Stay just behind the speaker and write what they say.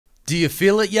Do you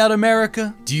feel it yet,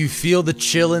 America? Do you feel the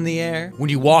chill in the air? When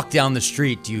you walk down the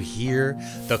street, do you hear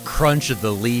the crunch of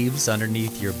the leaves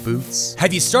underneath your boots?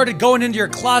 Have you started going into your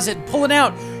closet and pulling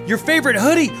out your favorite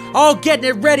hoodie? Oh, getting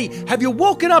it ready. Have you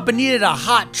woken up and needed a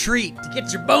hot treat to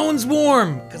get your bones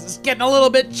warm? Because it's getting a little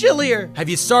bit chillier. Have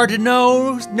you started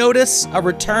to notice a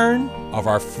return of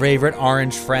our favorite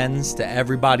orange friends to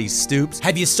everybody's stoops?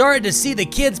 Have you started to see the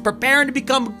kids preparing to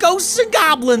become ghosts and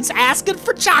goblins asking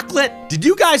for chocolate? Did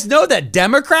you guys know that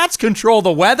Democrats control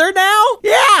the weather now?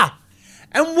 Yeah!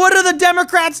 And what are the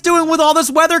Democrats doing with all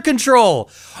this weather control?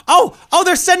 Oh,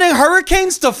 they're sending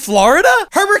hurricanes to Florida?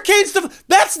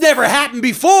 That's never happened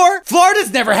before.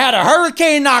 Florida's never had a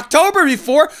hurricane in October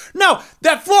before. No,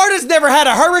 that Florida's never had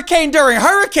a hurricane during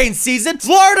hurricane season.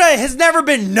 Florida has never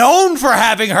been known for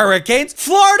having hurricanes.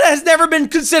 Florida has never been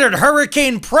considered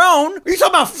hurricane prone. Are you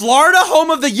talking about Florida,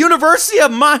 home of the University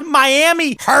of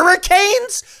Miami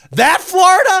Hurricanes? That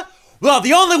Florida? Well,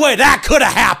 the only way that could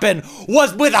have happened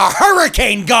was with a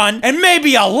hurricane gun and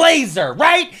maybe a laser,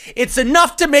 right? It's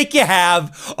enough to make you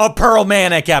have a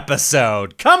Pearlmanic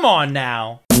episode. Come on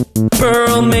now.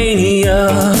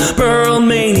 Pearlmania,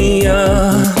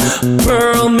 Pearlmania,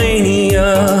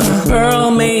 Pearlmania,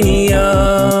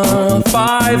 Pearlmania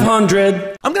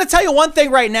 500. I'm gonna tell you one thing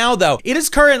right now, though. It is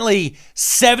currently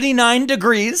 79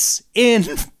 degrees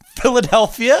in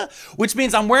Philadelphia, which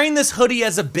means I'm wearing this hoodie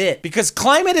as a bit because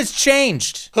climate has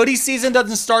changed. Hoodie season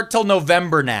doesn't start till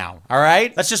November now, all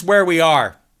right? That's just where we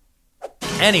are.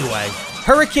 Anyway,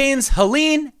 hurricanes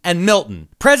Helene and Milton.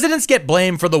 Presidents get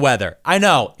blamed for the weather. I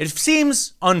know, it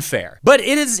seems unfair, but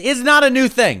it is not a new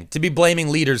thing to be blaming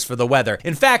leaders for the weather.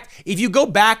 In fact, if you go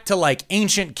back to like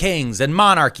ancient kings and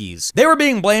monarchies, they were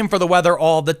being blamed for the weather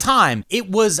all the time. It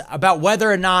was about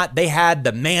whether or not they had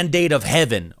the mandate of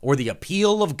heaven or the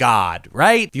appeal of God,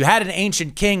 right? If you had an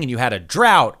ancient king and you had a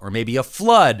drought or maybe a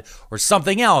flood or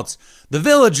something else, the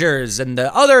villagers and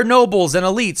the other nobles and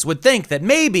elites would think that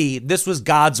maybe this was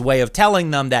God's way of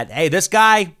telling them that, hey, this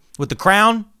guy with the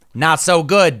crown, not so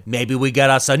good. Maybe we get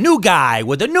us a new guy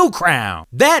with a new crown.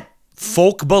 That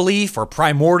folk belief or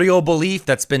primordial belief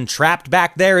that's been trapped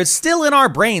back there is still in our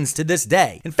brains to this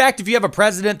day. In fact, if you have a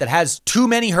president that has too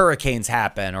many hurricanes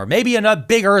happen, or maybe a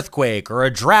big earthquake, or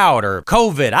a drought, or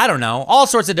COVID, I don't know, all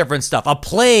sorts of different stuff, a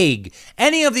plague,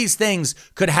 any of these things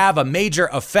could have a major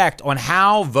effect on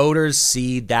how voters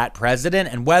see that president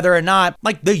and whether or not,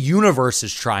 like, the universe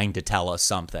is trying to tell us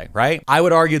something, right? I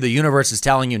would argue the universe is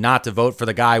telling you not to vote for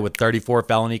the guy with 34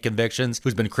 felony convictions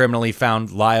who's been criminally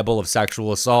found liable of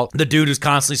sexual assault. The dude who's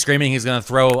constantly screaming he's gonna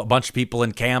throw a bunch of people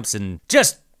in camps and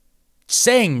just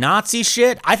saying Nazi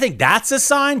shit. I think that's a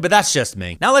sign, but that's just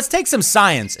me. Now let's take some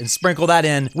science and sprinkle that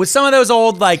in with some of those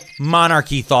old like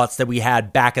monarchy thoughts that we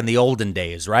had back in the olden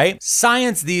days, right?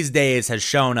 Science these days has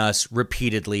shown us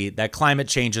repeatedly that climate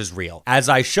change is real. As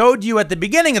I showed you at the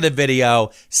beginning of the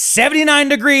video, 79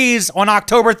 degrees on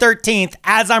October 13th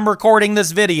as I'm recording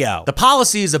this video. The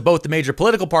policies of both the major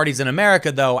political parties in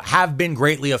America, though, have been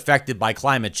greatly affected by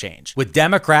climate change. With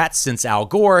Democrats since Al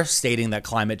Gore stating that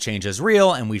climate change is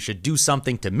real and we should do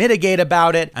something to mitigate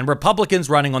about it, and Republicans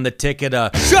running on the ticket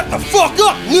of shut the fuck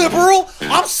up, liberal!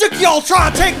 I'm sick of y'all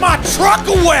trying to take my truck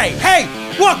away! Hey,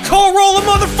 what, coal roller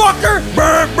motherfucker?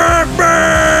 Burr, burr,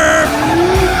 burr.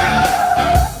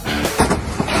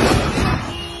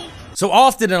 So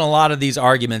often in a lot of these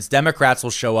arguments, Democrats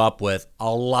will show up with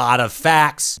a lot of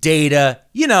facts, data,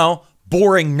 you know,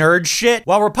 boring nerd shit,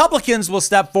 while Republicans will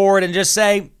step forward and just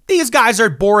say, these guys are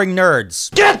boring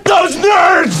nerds. Get those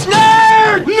nerds!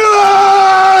 Nerd!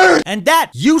 Nerd! And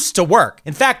that used to work.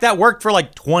 In fact, that worked for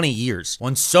like 20 years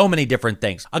on so many different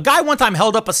things. A guy one time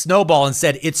held up a snowball and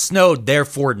said, it snowed,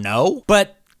 therefore no.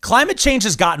 But climate change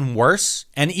has gotten worse,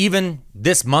 and even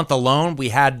this month alone, we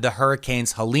had the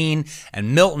hurricanes Helene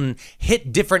and Milton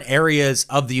hit different areas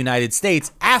of the United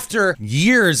States after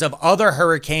years of other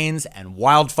hurricanes and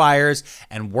wildfires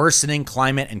and worsening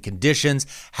climate and conditions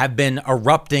have been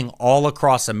erupting all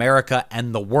across America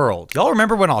and the world. Y'all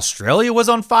remember when Australia was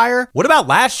on fire? What about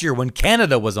last year when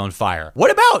Canada was on fire? What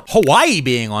about Hawaii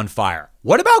being on fire?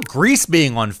 What about Greece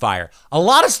being on fire? A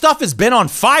lot of stuff has been on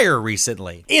fire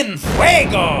recently. In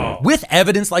fuego! With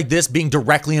evidence like this being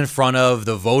directly in front of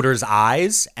the voters'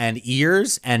 eyes and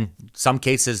ears, and in some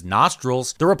cases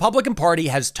nostrils, the Republican Party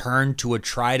has turned to a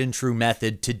tried and true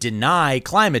method to deny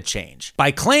climate change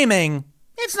by claiming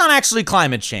it's not actually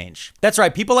climate change. That's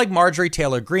right, people like Marjorie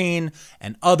Taylor Greene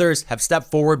and others have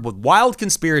stepped forward with wild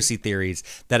conspiracy theories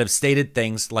that have stated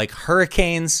things like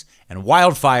hurricanes and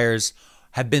wildfires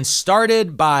have been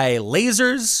started by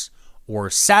lasers or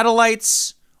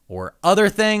satellites or other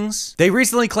things. They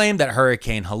recently claimed that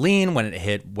Hurricane Helene, when it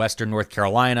hit western North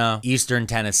Carolina, eastern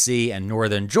Tennessee, and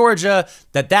northern Georgia,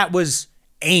 that was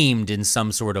aimed in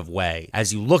some sort of way.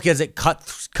 As you look as it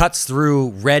cuts through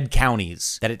red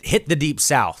counties, that it hit the deep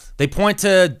south. They point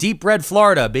to deep red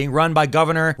Florida being run by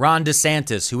Governor Ron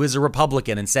DeSantis, who is a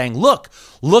Republican, and saying, look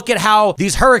at how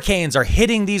these hurricanes are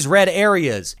hitting these red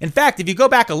areas. In fact, if you go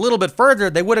back a little bit further,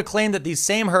 they would have claimed that these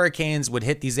same hurricanes would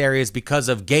hit these areas because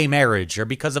of gay marriage or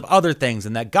because of other things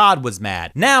and that God was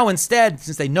mad. Now, instead,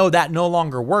 since they know that no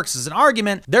longer works as an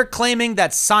argument, they're claiming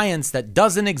that science that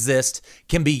doesn't exist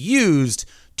can be used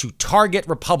to target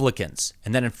Republicans.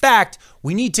 And that in fact,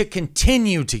 we need to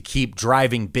continue to keep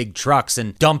driving big trucks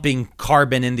and dumping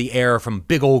carbon in the air from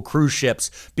big old cruise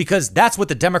ships because that's what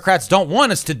the Democrats don't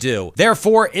want us to do.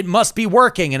 Therefore, it must be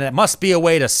working and it must be a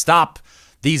way to stop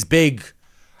these big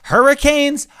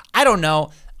hurricanes. I don't know.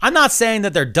 I'm not saying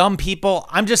that they're dumb people.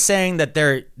 I'm just saying that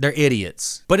they're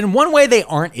idiots. But in one way, they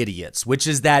aren't idiots, which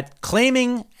is that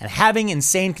claiming and having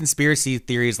insane conspiracy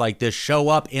theories like this show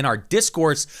up in our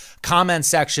discourse, comment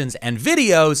sections, and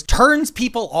videos turns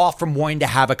people off from wanting to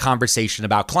have a conversation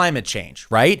about climate change,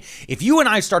 right? If you and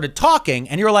I started talking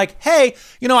and you're like, hey,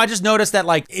 I just noticed that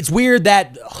it's weird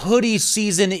that hoodie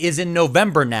season is in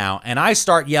November now. And I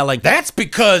start yelling, that's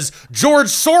because George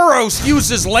Soros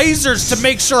uses lasers to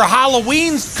make sure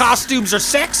Halloween's costumes are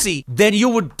sexy, then you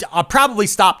would probably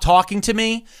stop talking to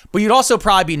me, but you'd also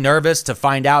probably be nervous to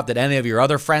find out that any of your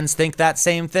other friends think that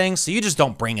same thing, so you just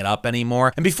don't bring it up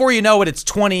anymore. And before you know it, it's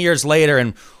 20 years later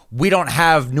and we don't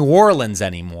have New Orleans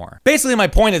anymore. Basically, my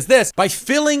point is this: by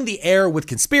filling the air with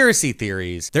conspiracy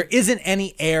theories, there isn't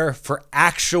any air for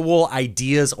actual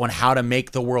ideas on how to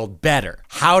make the world better,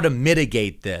 how to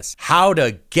mitigate this, how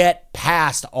to get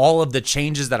past all of the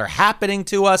changes that are happening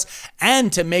to us,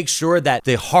 and to make sure that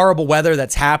the horrible weather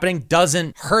that's happening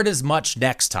doesn't hurt as much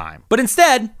next time. But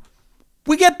instead,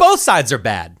 we get both sides are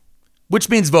bad, which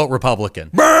means vote Republican.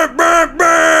 Burr, burr,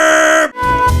 burr.